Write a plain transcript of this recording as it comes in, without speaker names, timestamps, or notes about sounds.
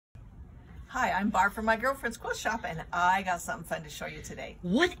Hi, I'm Barb from my girlfriend's quilt shop, and I got something fun to show you today.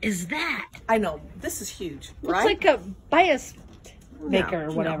 What is that? I know, this is huge, Looks right? like a bias maker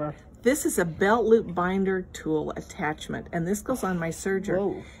or whatever. No. This is a belt loop binder tool attachment, and this goes on my serger.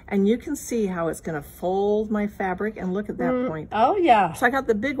 Whoa. And you can see how it's going to fold my fabric, and look at that point. Oh, yeah. So I got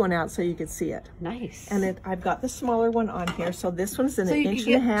the big one out so you could see it. Nice. And I've got the smaller one on here, so this one's an so you inch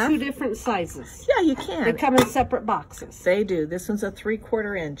can and a get half. two different sizes. Yeah, you can. They come in separate boxes. They do. This one's a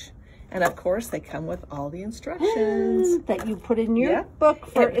 3/4 inch. And of course, they come with all the instructions. That you put in your Yeah. book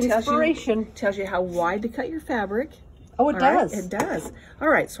for It inspiration. tells you how wide to cut your fabric. Oh, it does. It does. All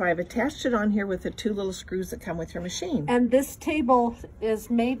right, so I've attached it on here with the 2 little screws that come with your machine. And this table is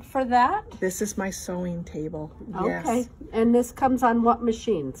made for that? This is my sewing table. Okay. Yes. And this comes on what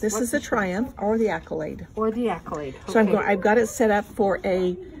machines? This is the Triumph or the Accolade. Or the Accolade. So Okay. I've got it set up for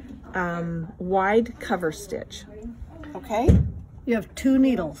a wide cover stitch. Okay? You have 2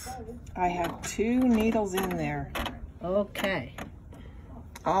 needles. I have 2 needles in there. Okay.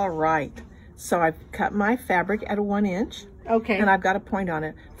 All right. So I've cut my fabric at a 1 inch. Okay. And I've got a point on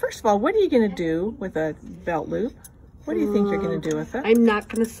it. First of all, what are you going to do with a belt loop? What do you think you're going to do with it? I'm not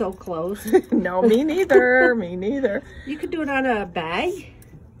going to sew clothes. No, me neither. Me neither. You could do it on a bag.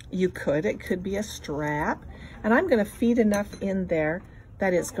 You could. It could be a strap. And I'm going to feed enough in there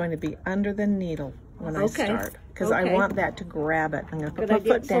that it's going to be under the needle when I start. Because I want that to grab it. I'm going to put my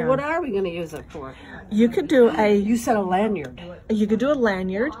foot down. So what are we going to use it for? You could do a... You said a lanyard. You could do a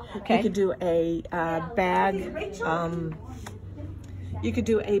lanyard. Okay. You could do a bag. You could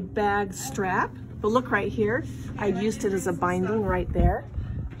do a bag strap. But look right here. I used it as a binding right there.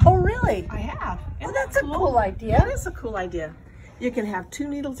 Oh, really? I have. Oh, that's a cool idea. That is a cool idea. You can have 2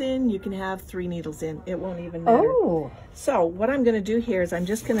 needles in. You can have 3 needles in. It won't even matter. Oh. So what I'm going to do here is I'm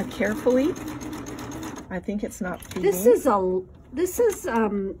just going to carefully. I think it's not feeding. This is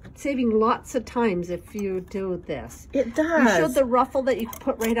saving lots of times if you do this. It does. You showed the ruffle that you could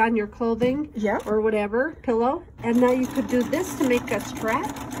put right on your clothing. Yeah. Or whatever, pillow. And now you could do this to make a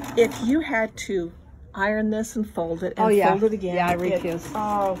strap. If you had to iron this and fold it and fold it again. Yeah, I refuse.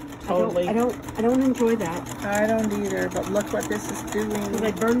 Oh, totally. I don't enjoy that. I don't either, but look what this is doing. Because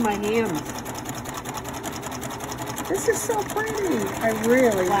I burn my hands. This is so pretty. I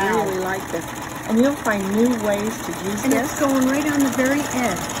really, really like this. And you'll find new ways to use and this. It's going right on the very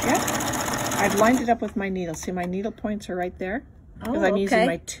edge. Yeah. I've lined it up with my needles. See, my needle points are right there. Because I'm using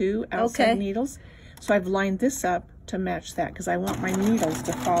my 2 outside needles. So I've lined this up to match that because I want my needles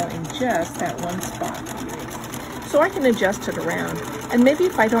to fall in just that one spot. So I can adjust it around. And maybe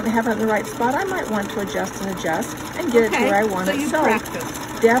if I don't have it in the right spot, I might want to adjust and get it to where I want it. So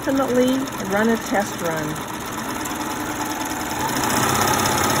practice. Definitely run a test run.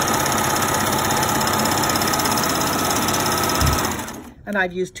 And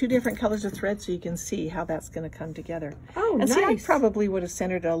I've used 2 different colors of thread so you can see how that's going to come together. Oh, and nice. see, I probably would have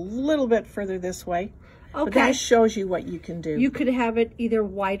centered it a little bit further this way. Okay. But that shows you what you can do. You could have it either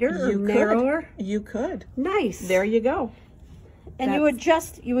wider or narrower. You could. Nice. There you go. And you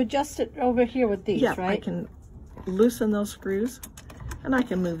adjust it over here with these, right? I can loosen those screws and I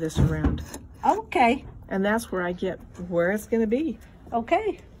can move this around. Okay. And that's where I get where it's going to be.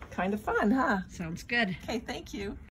 Okay. Kind of fun, huh? Sounds good. Okay, thank you.